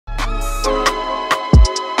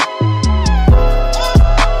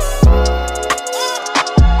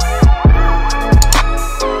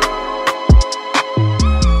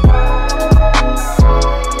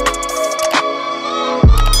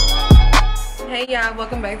Hey y'all,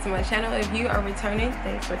 welcome back to my channel. If you are returning,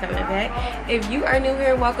 thanks for coming back. If you are new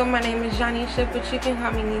here, welcome. My name is Janisha, but you can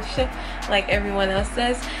call me Nisha like everyone else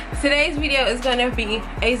does. Today's video is going to be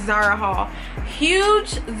a Zara haul.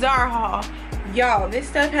 Huge Zara haul. Y'all, this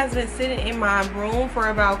stuff has been sitting in my room for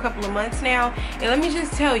about a couple of months now. And let me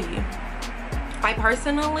just tell you, I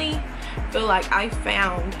personally feel like I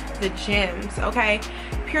found the gems, okay?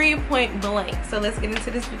 Period, point blank. So let's get into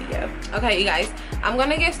this video. Okay, you guys, I'm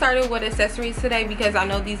gonna get started with accessories today because I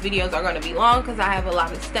know these videos are gonna be long because I have a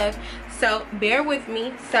lot of stuff, so bear with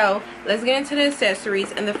me. So let's get into the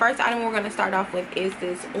accessories, and the first item we're gonna start off with is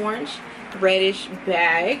this orange reddish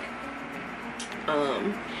bag.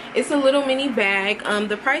 It's a little mini bag.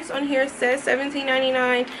 The price on here says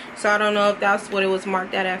 $17.99, so I don't know if that's what it was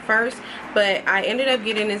marked at first, but I ended up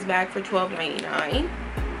getting this bag for $12.99.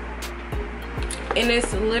 And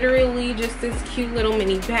it's literally just this cute little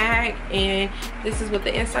mini bag, and this is what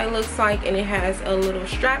the inside looks like, and it has a little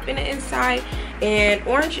strap in the inside. And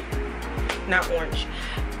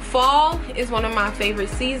fall is one of my favorite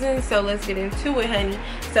seasons, so let's get into it, honey.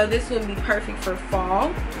 So this would be perfect for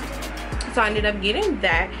fall, so I ended up getting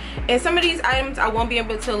that. And some of these items I won't be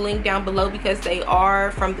able to link down below because they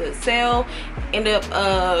are from the sale,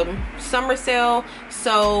 summer sale,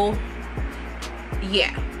 so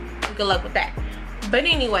yeah, good luck with that. But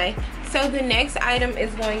anyway, so the next item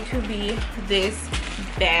is going to be this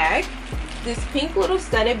bag, this pink little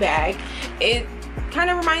studded bag. It kind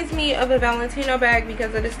of reminds me of a Valentino bag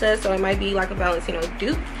because of the stud, so it might be like a Valentino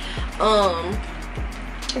dupe.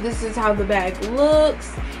 This is how the bag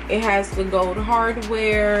looks. It has the gold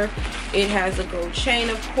hardware, it has a gold chain,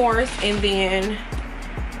 of course, and then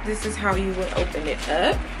this is how you would open it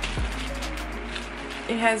up.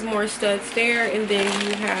 It has more studs there, and then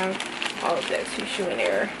you have all of that tissue in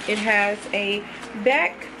there. It has a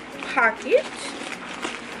back pocket,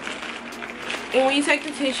 and when you take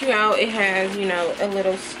the tissue out, it has, you know, a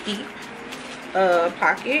little steep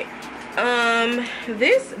pocket.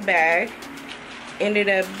 This bag ended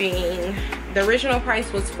up being, the original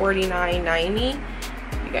price was $49.90.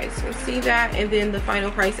 You guys can see that, and then the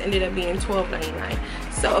final price ended up being $12.99.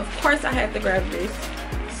 So of course I had to grab this.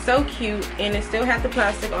 So cute, and it still has the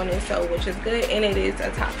plastic on it, so which is good, and it is a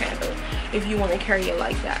top handle if you want to carry it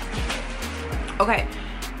like that. Okay,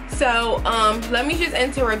 so let me just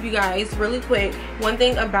interrupt you guys really quick. One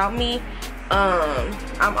thing about me,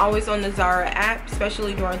 I'm always on the Zara app,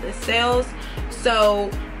 especially during the sales, so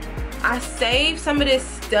I saved some of this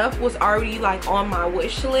stuff was already like on my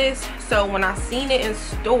wish list. So when I seen it in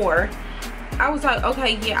store, I was like,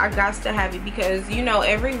 okay, yeah, I got to have it, because you know,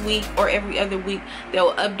 every week or every other week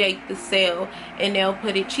they'll update the sale and they'll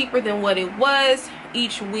put it cheaper than what it was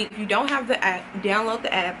each week. If you don't have the app, download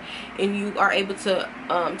the app, and you are able to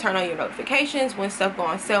turn on your notifications when stuff go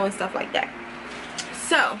on sale and stuff like that.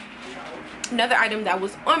 So another item that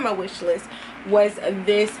was on my wish list was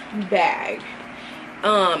this bag.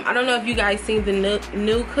 I don't know if you guys seen the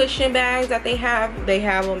new cushion bags that they have. They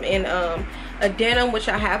have them in a denim, which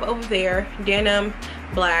I have over there, denim,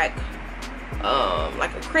 black,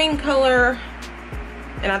 like a cream color,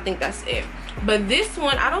 and I think that's it. But this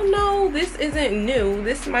one, I don't know, this isn't new.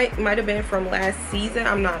 This might have been from last season,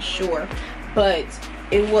 I'm not sure, but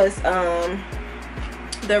it was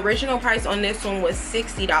the original price on this one was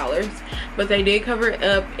 $60, but they did cover it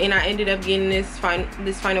up, and I ended up getting this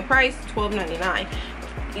final price, $12.99.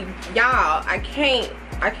 Y'all, I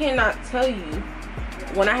cannot tell you,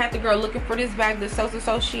 when I had to go looking for this bag, the sales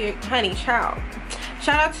associate, honey, child,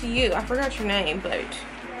 shout out to you. I forgot your name, but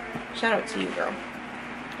shout out to you, girl.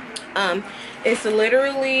 It's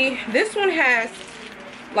literally, this one has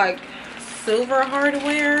like silver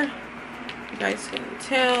hardware, you guys can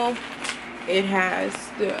tell. It has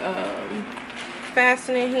the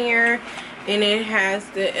fastening here, and it has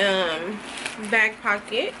the back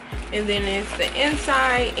pocket, and then it's the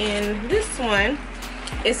inside. And this one,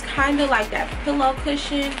 it's kind of like that pillow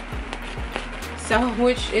cushion, so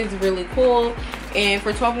which is really cool. And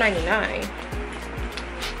for $12.99,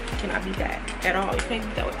 cannot beat that at all. You can't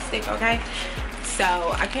beat that with a stick, okay?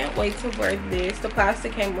 So I can't wait to wear this. The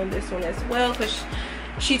plastic came with this one as well, because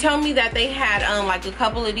she told me that they had like a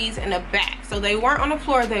couple of these in the back, so they weren't on the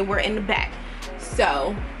floor, they were in the back,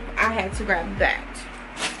 so I had to grab that.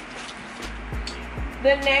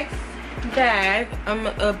 The next bag, I'm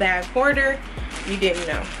a bag hoarder, you didn't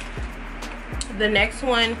know. The next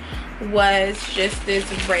one was just this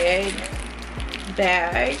red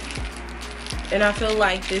bag, and I feel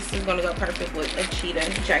like this is gonna go perfect with a cheetah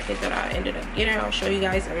jacket that I ended up getting. I'll show you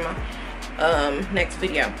guys in my next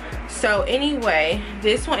video. So anyway,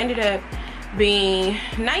 this one ended up being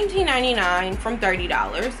 $19.99 from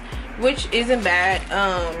 $30. which isn't bad.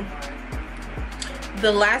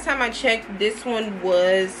 The last time I checked, this one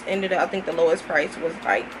ended up, I think the lowest price was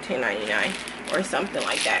like $10.99 or something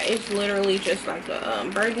like that. It's literally just like a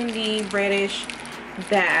burgundy reddish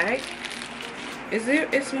bag.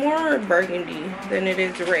 It's more burgundy than it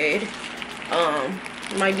is red.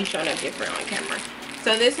 Might be showing up different on camera.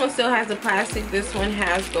 So this one still has the plastic. This one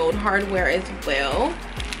has gold hardware as well.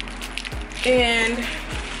 And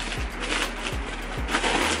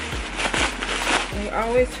they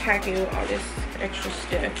always pack you with all this extra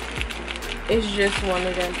stuff. It's just one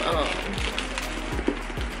of them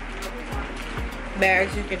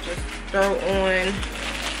bags you can just throw on,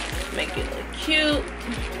 make it look cute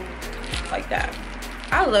like that.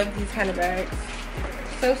 I love these kind of bags.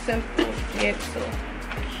 So simple yet so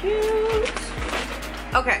cute.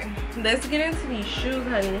 Okay, let's get into these shoes,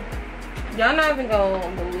 honey. Y'all not even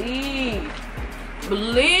gonna believe.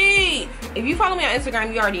 If you follow me on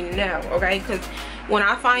Instagram, you already know, okay? Because when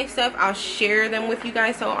I find stuff, I'll share them with you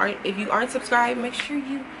guys. So if you aren't subscribed, make sure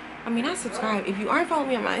you, not subscribed. If you aren't following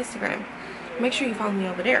me on my Instagram, make sure you follow me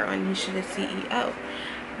over there on Nisha the CEO.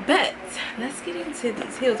 But let's get into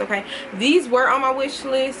these heels, okay? These were on my wish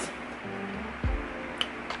list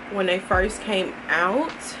when they first came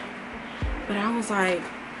out, but I was like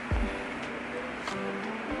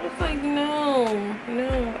no,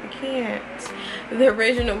 I can't. The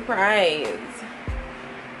original price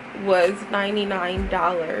was $99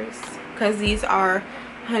 because these are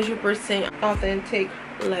 100% authentic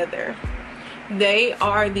leather. They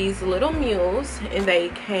are these little mules, and they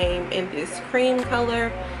came in this cream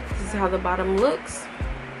color. This is how the bottom looks,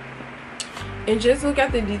 and just look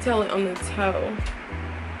at the detailing on the toe.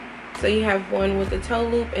 So you have one with the toe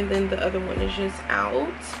loop, and then the other one is just out.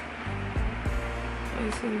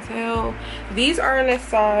 As you can tell, these are in a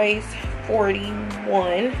size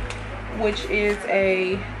 41, which is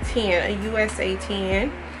a 10, a USA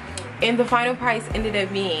 10, and the final price ended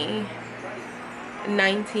up being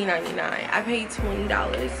 $19.99. I paid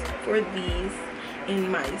 $20 for these in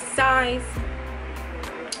my size.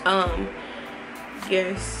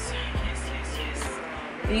 Yes,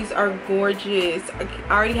 these are gorgeous. I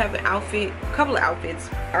already have an outfit, a couple of outfits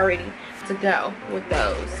already to go with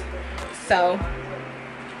those. So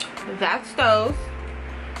that's those.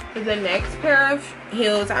 For the next pair of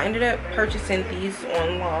heels, I ended up purchasing these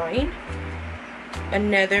online.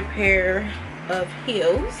 Another pair of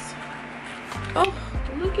heels. Oh,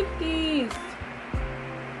 look at these.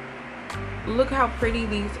 Look how pretty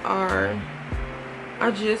these are.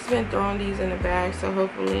 I just been throwing these in the bag, so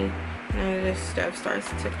hopefully none of this stuff starts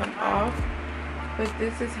to come off. But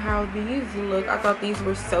this is how these look. I thought these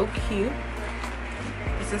were so cute.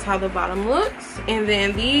 This is how the bottom looks. And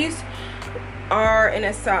then these are in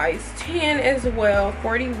a size 10 as well,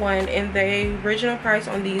 41, and the original price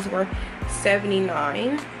on these were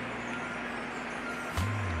 $79.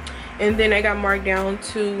 And then I got marked down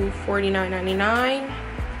to $49.99.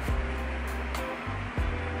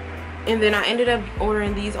 And then I ended up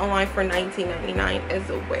ordering these online for $19.99 as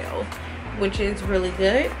well, which is really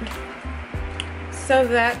good. So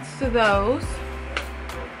that's those.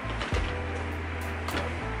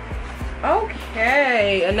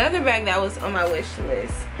 Okay, another bag that was on my wish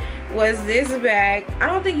list was this bag. I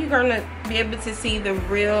don't think you're gonna be able to see the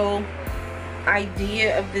real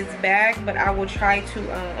idea of this bag, but I will try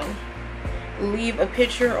to leave a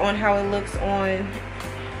picture on how it looks on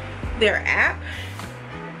their app.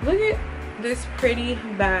 Look at this pretty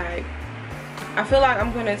bag. I feel like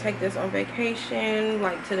I'm gonna take this on vacation,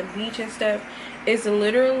 like to the beach and stuff. It's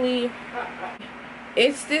literally,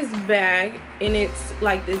 it's this bag, and it's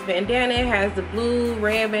like this bandana. It has the blue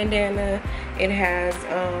red bandana. It has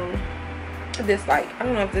this, like, I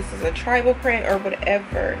don't know if this is a tribal print or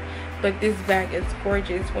whatever, but this bag is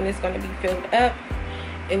gorgeous. When it's going to be filled up,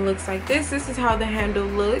 it looks like this. This is how the handle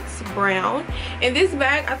looks, brown. And this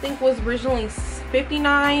bag I think was originally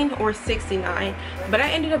 $59 or $69, but I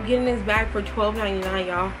ended up getting this bag for $12.99,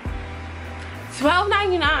 y'all.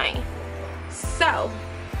 $12.99. So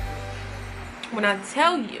when I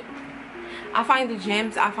tell you I find the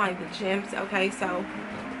gems, I find the gems. Okay, so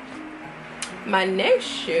my next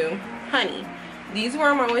shoe, honey, these were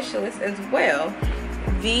on my wish list as well.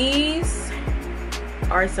 These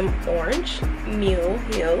are some orange mule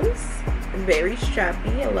heels, very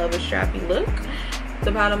strappy. I love a strappy look.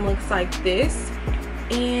 The bottom looks like this,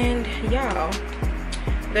 and y'all,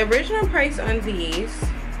 the original price on these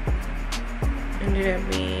ended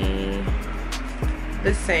up being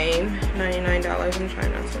the same, $99. I'm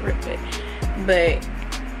trying not to rip it, but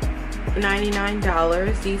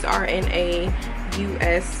 $99. These are in a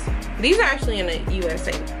these are actually in a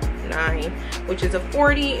USA $39.99, which is a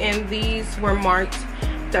 40, and these were marked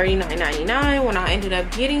 $39.99. When I ended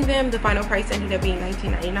up getting them, the final price ended up being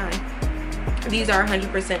 $19.99. These are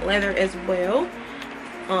 100% leather as well.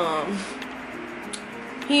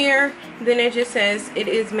 Here, then it just says it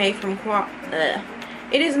is made from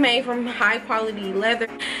high quality leather.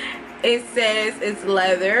 It says it's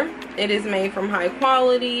leather. It is made from high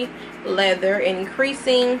quality leather,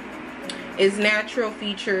 increasing its natural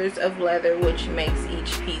features of leather, which makes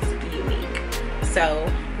each piece unique. So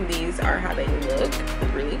these are how they look.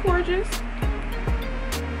 Really gorgeous,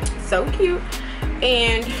 so cute,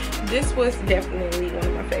 and this was definitely one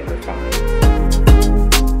of my favorite finds.